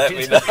shouldn't say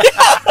nappy. Let me know.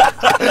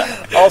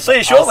 I'll see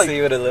you shortly. I'll see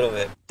you in a little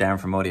bit. Darren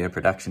from Audio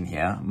Production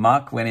here.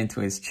 Mark went into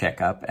his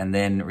checkup and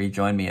then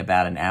rejoined me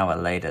about an hour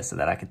later so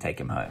that I could take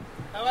him home.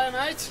 Hello,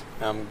 mate.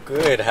 I'm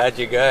good. How'd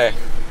you go?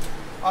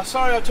 I'm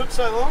sorry I took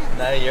so long.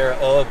 No, you're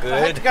all good. I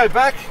had to go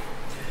back.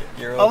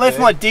 You're all I left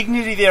good. my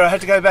dignity there. I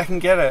had to go back and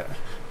get it.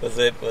 Was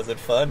it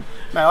fun?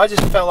 Mate, I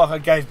just felt like I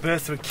gave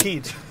birth to a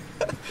kid.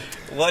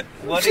 What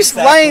just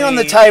exactly, laying on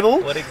the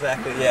table. What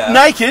exactly? Yeah.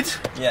 Naked.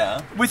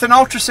 Yeah. With an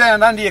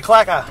ultrasound under your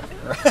clacker.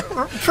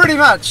 Pretty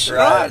much.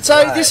 Right.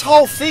 So this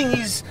whole thing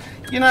is,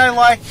 you know,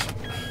 like,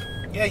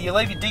 yeah, you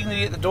leave your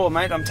dignity at the door,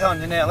 mate. I'm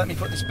telling you now. Let me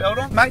put this belt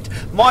on, mate.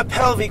 My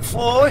pelvic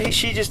floor.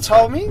 She just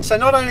told me. So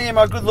not only am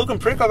I a good-looking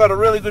prick, I got a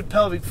really good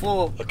pelvic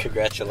floor. Well,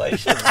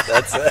 congratulations.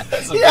 That's a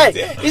yeah,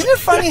 big deal. Isn't it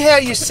funny how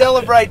you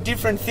celebrate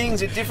different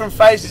things at different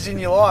phases in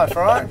your life,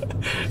 right?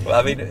 Well,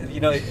 I mean, you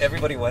know,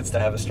 everybody wants to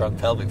have a strong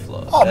pelvic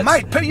floor. Oh,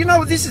 mate, but you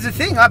know, this is the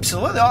thing.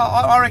 Absolutely,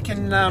 I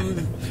reckon.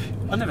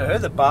 I never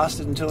heard the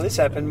bastard until this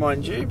happened,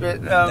 mind you.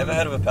 But never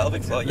heard of a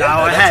pelvic floor. Yeah,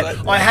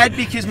 no, I had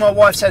because my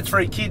wife's had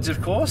 3 kids,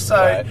 of course. So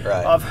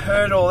right. I've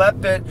heard all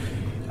that, but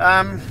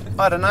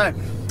I don't know.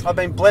 I've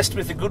been blessed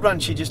with a good one,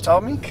 she just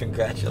told me.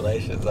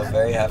 Congratulations, I'm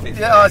very happy for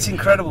you. Oh, it's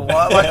incredible.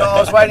 Like, I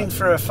was waiting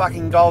for a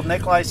fucking gold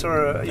necklace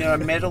or a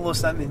medal or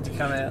something to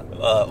come out.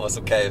 Or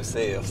some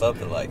KFC or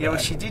something like that. Yeah, well,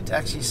 she did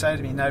actually say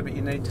to me, no, but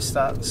you need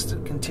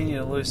to continue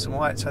to lose some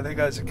weight. So there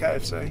goes the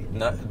KFC.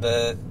 No,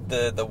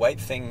 the weight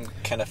thing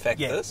can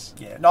affect this?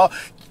 Yeah, no,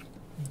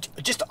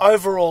 just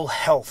overall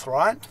health,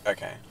 right?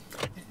 Okay.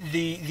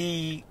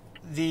 The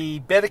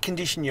better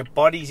condition your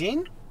body's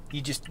in,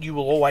 you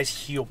will always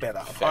heal better.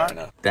 Fair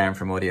enough. Darren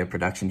from Audio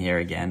Production here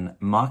again.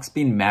 Mark's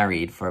been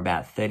married for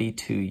about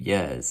 32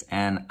 years,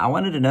 and I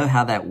wanted to know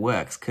how that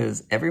works,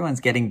 because everyone's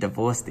getting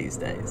divorced these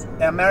days.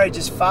 Our marriage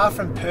is far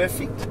from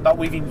perfect, but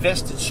we've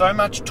invested so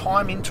much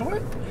time into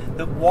it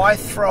that why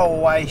throw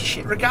away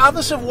shit,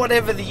 regardless of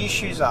whatever the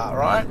issues are,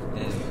 right?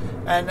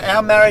 And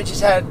our marriage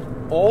has had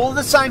all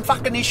the same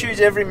fucking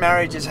issues every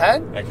marriage has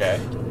had. Okay.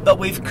 But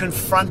we've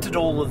confronted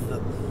all of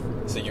them.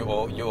 So you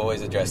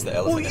always address the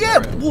elephant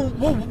in the room.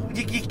 Well,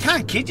 you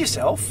can't kid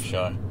yourself.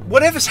 Sure.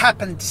 Whatever's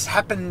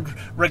happened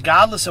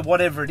regardless of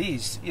whatever it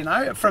is, you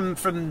know, from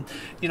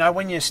you know,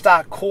 when you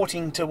start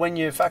courting to when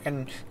you're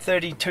fucking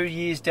 32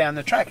 years down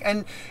the track.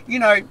 And, you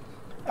know,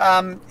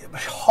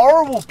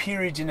 horrible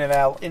periods in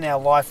our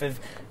life of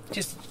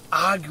just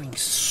arguing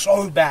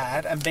so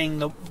bad and being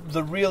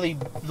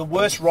the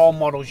worst role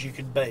models you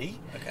could be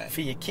for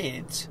your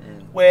kids,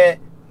 where,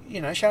 you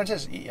know, Sharon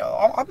says,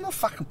 I'm not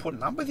fucking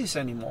putting up with this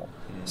anymore.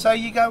 So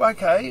you go,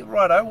 okay,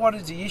 righto, what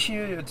is the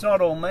issue? It's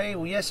not all me.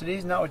 Well, yes, it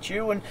is. No, it's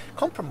you. And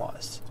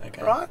compromise,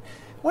 right?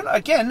 Well,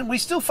 again, we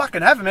still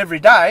fucking have them every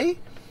day,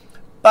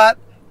 but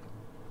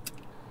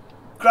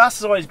grass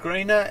is always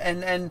greener,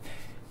 and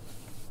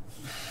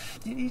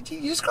you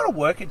just got to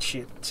work at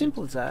shit.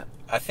 Simple as that.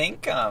 I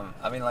think,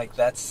 I mean, like,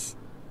 that's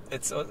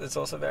it's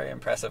also very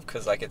impressive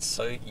because like it's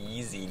so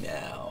easy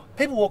now.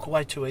 People walk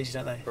away too easy,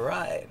 don't they?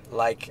 Right.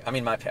 Like, I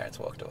mean, my parents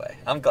walked away.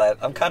 I'm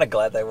kind of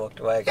glad they walked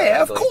away.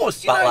 Yeah, of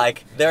course. But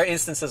like, there are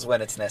instances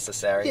when it's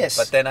necessary. Yes.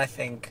 But then I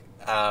think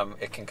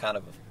it can kind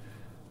of.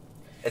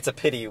 It's a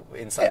pity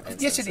in some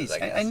instances. Yes, it is. I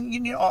guess. And you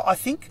know, I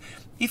think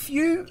if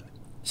you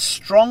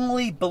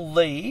strongly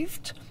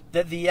believed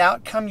that the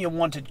outcome you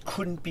wanted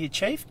couldn't be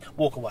achieved,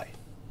 walk away.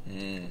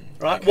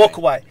 Right? Okay. Walk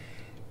away.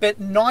 But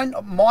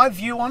my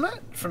view on it,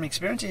 from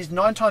experience, is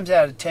 9 times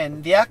out of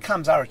 10, the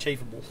outcomes are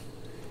achievable.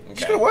 You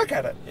just got to work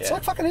at it. Yeah. It's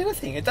like fucking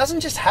anything. It doesn't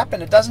just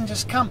happen. It doesn't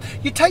just come.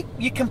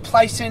 You're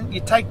complacent.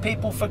 You take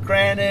people for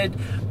granted.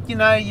 You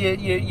know,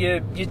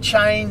 you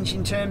change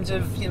in terms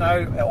of, you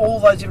know, all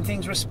those different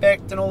things,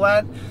 respect and all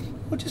that.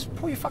 Well, just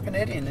pull your fucking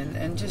head in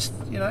and just,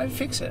 you know,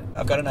 fix it.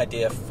 I've got an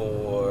idea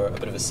for a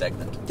bit of a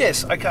segment.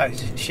 Yes, okay.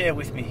 Share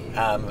with me.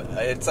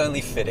 It's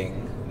only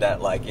fitting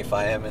that, like, if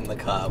I am in the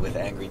car with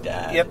Angry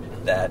Dad, Yep.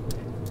 that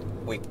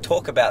we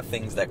talk about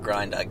things that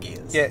grind our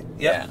gears. Yeah,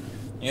 yep.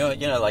 Yeah.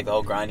 You know, like the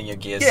whole grinding your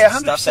gears. Yeah,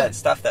 100%.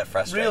 Stuff that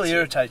frustrates Really you.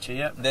 irritates you,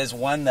 yeah. There's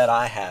one that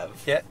I have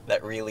Yeah.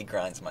 that really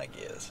grinds my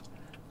gears,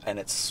 and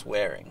it's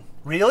swearing.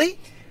 Really?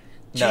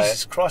 No.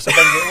 Jesus Christ,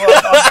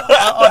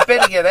 I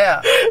better get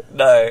out.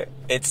 No,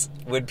 it's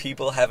when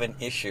people have an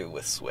issue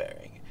with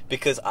swearing.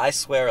 Because I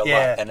swear a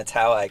Yeah. lot, and it's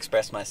how I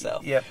express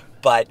myself. Yep.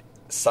 But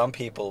some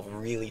people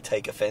really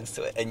take offense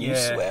to it, and you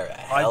swear a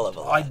hell of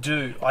a lot. I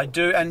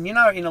do, and you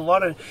know, in a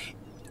lot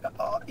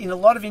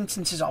of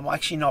instances, I'm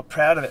actually not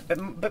proud of it.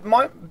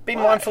 But be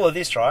mindful of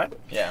this, right?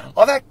 Yeah.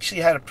 I've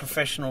actually had a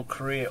professional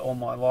career all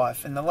my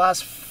life. In the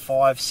last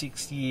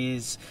 5-6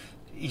 years,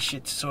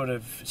 it sort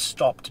of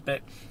stopped.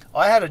 But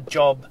I had a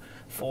job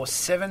for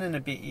 7 and a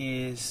bit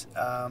years,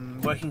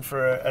 working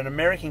for an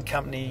American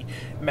company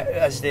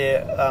as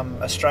their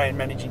Australian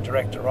managing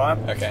director, right?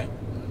 Okay.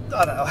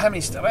 I don't know how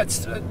many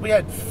staff. We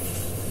had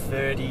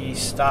 30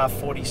 staff,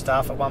 40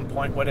 staff at one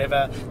point,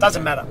 whatever.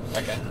 Doesn't matter.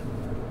 Okay.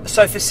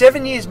 So for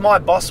 7 years, my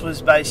boss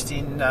was based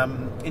in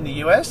the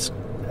US,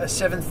 a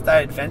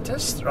Seventh-day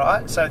Adventist,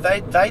 right? So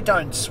they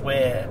don't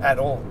swear at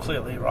all,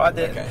 clearly, right?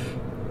 Okay.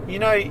 You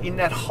know, in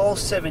that whole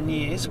 7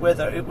 years,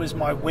 whether it was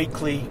my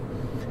weekly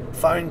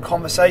phone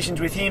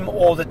conversations with him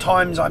or the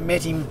times I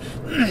met him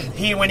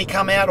here when he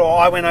come out or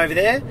I went over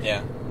there,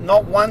 Yeah.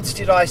 not once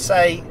did I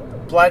say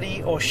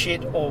bloody or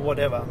shit or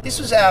whatever. This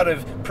was out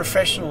of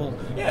professional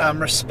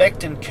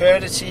respect and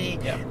courtesy,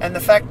 and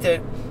the fact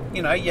that,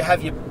 you know, you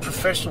have your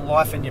professional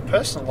life and your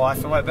personal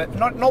life, but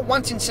not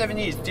once in 7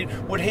 years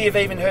would he have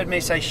even heard me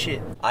say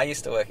shit. I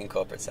used to work in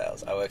corporate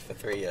sales. I worked for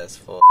 3 years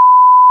for...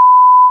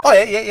 Oh,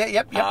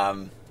 yep.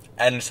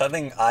 And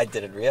something I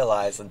didn't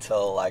realize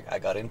until like I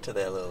got into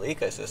their little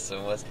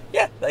ecosystem was,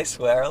 they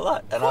swear a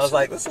lot, and I was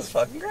like, this is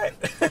fucking great.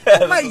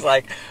 This is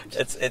like,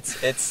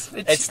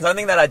 it's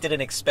something that I didn't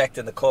expect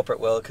in the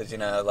corporate world, because, you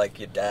know, like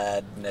your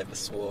dad never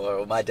swore,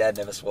 or my dad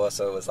never swore,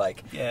 so it was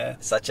like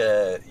such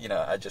a, you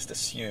know, I just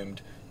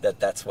assumed that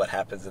that's what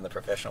happens in the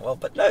professional world,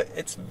 but no,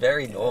 it's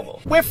very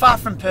normal. We're far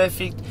from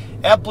perfect.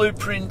 Our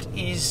blueprint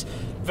is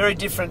very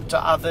different to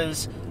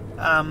others.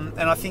 And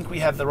I think we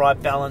have the right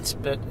balance,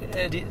 but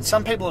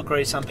some people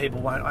agree, some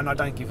people won't, and I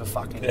don't give a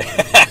fuck anyway.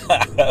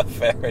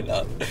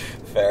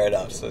 Fair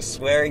enough. So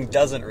swearing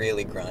doesn't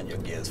really grind your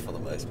gears for the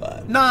most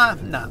part. Nah.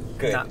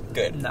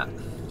 Good. Nah.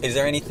 Is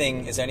there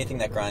anything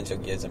that grinds your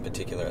gears in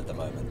particular at the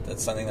moment?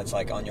 That's something that's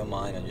like on your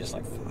mind and you're just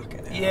like,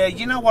 fucking hell. Yeah,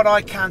 you know what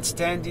I can't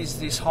stand is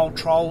this whole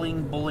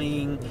trolling,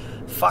 bullying,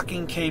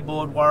 fucking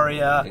keyboard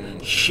warrior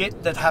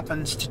shit that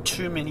happens to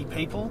too many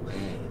people.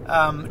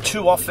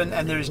 Too often,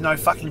 and there is no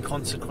fucking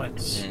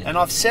consequence. And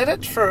I've said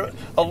it for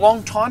a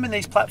long time, and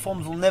these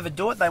platforms will never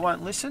do it. They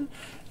won't listen.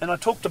 And I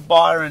talked to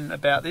Byron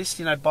about this.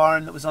 You know,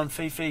 Byron that was on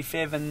Fifi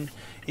Fev, and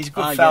he's a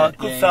good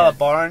fella,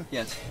 Byron.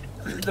 Yes.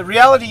 The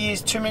reality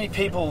is, too many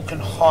people can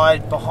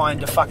hide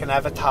behind a fucking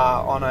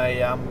avatar on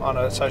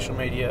a social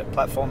media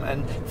platform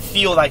and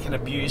feel they can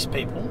abuse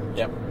people.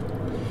 Yep.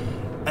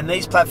 And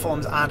these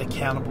platforms aren't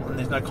accountable, and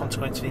there's no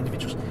consequence for the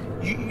individuals.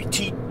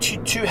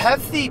 To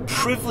have the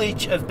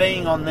privilege of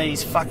being on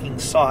these fucking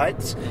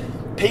sites,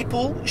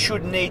 people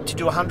should need to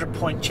do a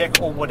 100-point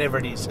check or whatever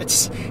it is.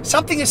 It's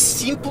something as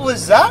simple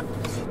as that,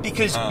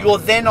 because you're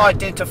then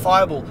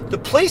identifiable. The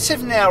police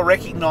have now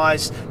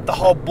recognised the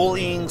whole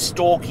bullying,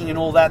 stalking and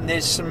all that, and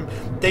there's some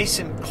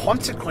decent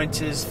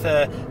consequences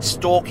for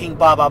stalking,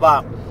 blah, blah,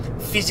 blah,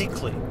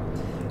 physically.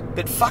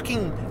 But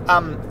fucking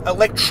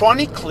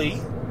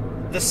electronically,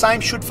 the same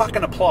should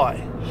fucking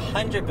apply.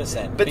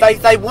 100%. But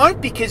they won't,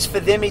 because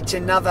for them it's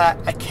another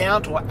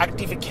account or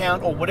active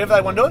account or whatever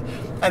they want to do it,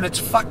 and it's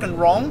fucking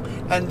wrong.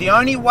 And the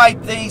only way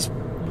these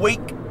weak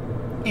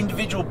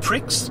individual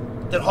pricks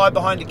that hide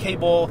behind a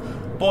keyboard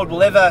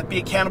will ever be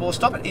accountable or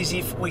stop it is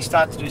if we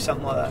start to do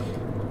something like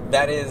that.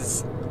 That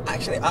is...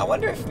 Actually, I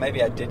wonder if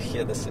maybe I did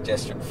hear the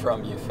suggestion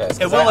from you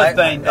first. It will have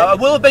been. It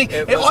will have been.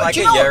 It was like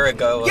a year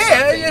ago or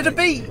something. Yeah, it'd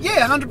be.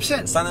 Yeah,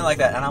 100%. Something like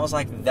that. And I was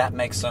like, that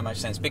makes so much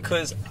sense.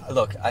 Because,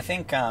 look, I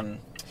think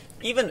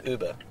even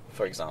Uber,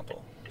 for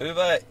example,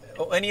 Uber,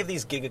 or any of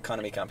these gig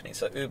economy companies,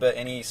 so Uber,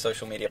 any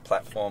social media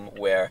platform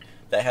where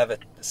they have a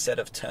set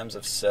of terms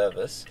of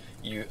service,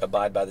 you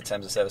abide by the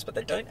terms of service, but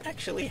they don't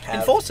actually have...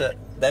 Enforce it.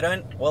 They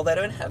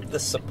don't have the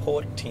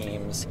support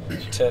teams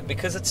to...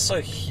 Because it's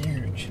so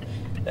huge.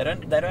 They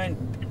don't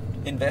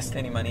invest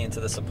any money into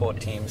the support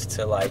teams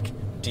to, like,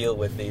 deal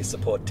with these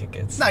support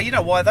tickets. No, you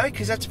know why though?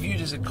 Because that's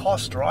viewed as a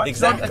cost, right?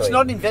 Exactly. It's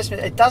not an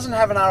investment. It doesn't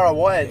have an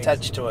ROI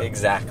attached to it.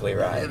 Exactly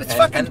right. It's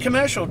fucking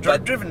commercial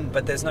driven.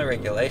 But there's no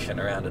regulation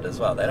around it as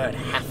well. They don't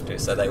have to,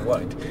 so they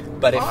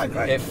won't. But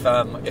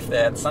if they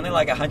had something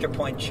like a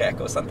 100-point check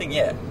or something,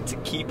 to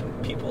keep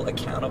people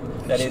accountable,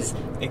 that is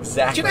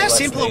exactly. Do you know how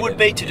simple it would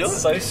be to do it?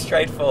 So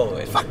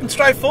straightforward. Fucking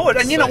straightforward.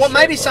 And you know what?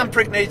 Maybe some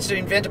prick needs to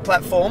invent a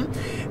platform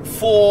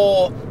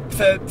for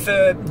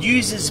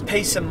users'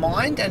 peace of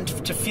mind and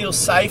to feel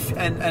safe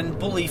and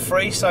bully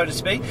free, so to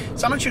speak.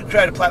 Someone should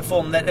create a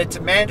platform that it's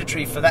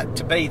mandatory for that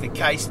to be the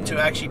case to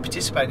actually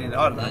participate in it.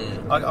 I don't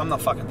know. I'm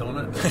not fucking doing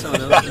it.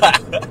 Someone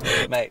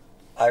else. Mate,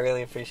 I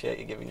really appreciate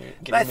you giving me your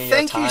time.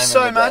 Thank you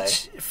so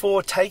much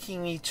for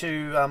taking me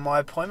to my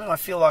appointment. I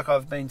feel like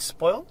I've been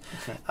spoiled,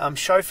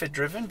 chauffeur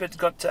driven, but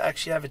got to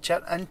actually have a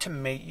chat and to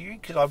meet you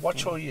because I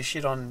watch all your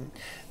shit on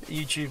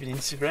YouTube and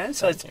Instagram.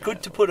 So it's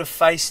good to put a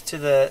face to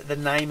the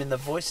name and the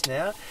voice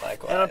now.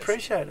 Likewise. And I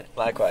appreciate it.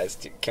 Likewise.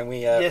 Can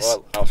we? Yes.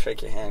 Well, I'll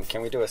shake your hand.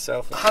 Can we do a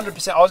selfie?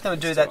 100%. I was going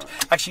to do that.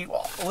 Actually,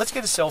 let's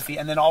get a selfie,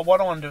 and then what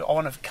I want to do, I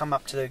want to come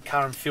up to the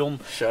car and film.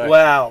 Sure.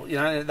 Wow, you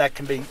know that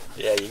can be.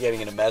 Yeah, you're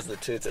getting in a Mazda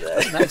 2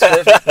 today.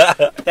 That's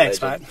perfect.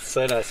 Thanks, mate.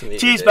 So nice to meet you.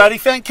 Cheers, buddy.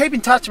 Keep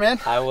in touch, man.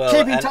 I will.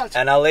 Keep in touch.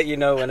 And I'll let you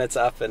know when it's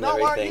up and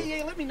everything.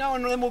 Yeah, let me know,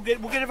 and then we'll get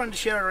everyone to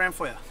share it around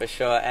for you. For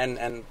sure.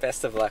 And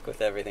best of luck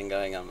with everything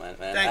going on, man.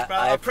 Thanks, bro.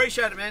 I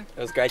appreciate it, man. It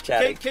was great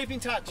chatting. Keep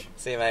in touch.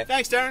 See you, mate.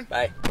 Thanks, Darren.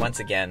 Bye.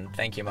 Once again,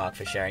 thank you, Mark,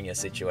 for sharing your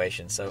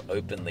situation so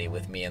openly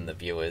with me and the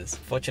viewers.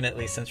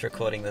 Fortunately, since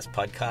recording this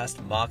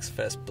podcast, Mark's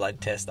first blood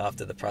test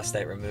after the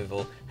prostate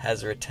removal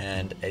has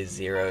returned a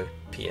 0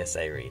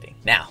 PSA reading.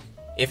 Now,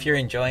 if you're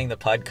enjoying the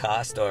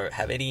podcast or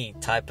have any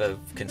type of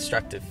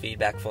constructive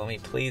feedback for me,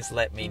 please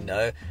let me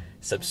know.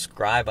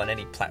 Subscribe on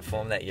any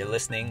platform that you're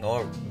listening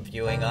or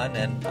viewing on,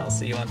 and I'll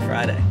see you on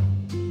Friday.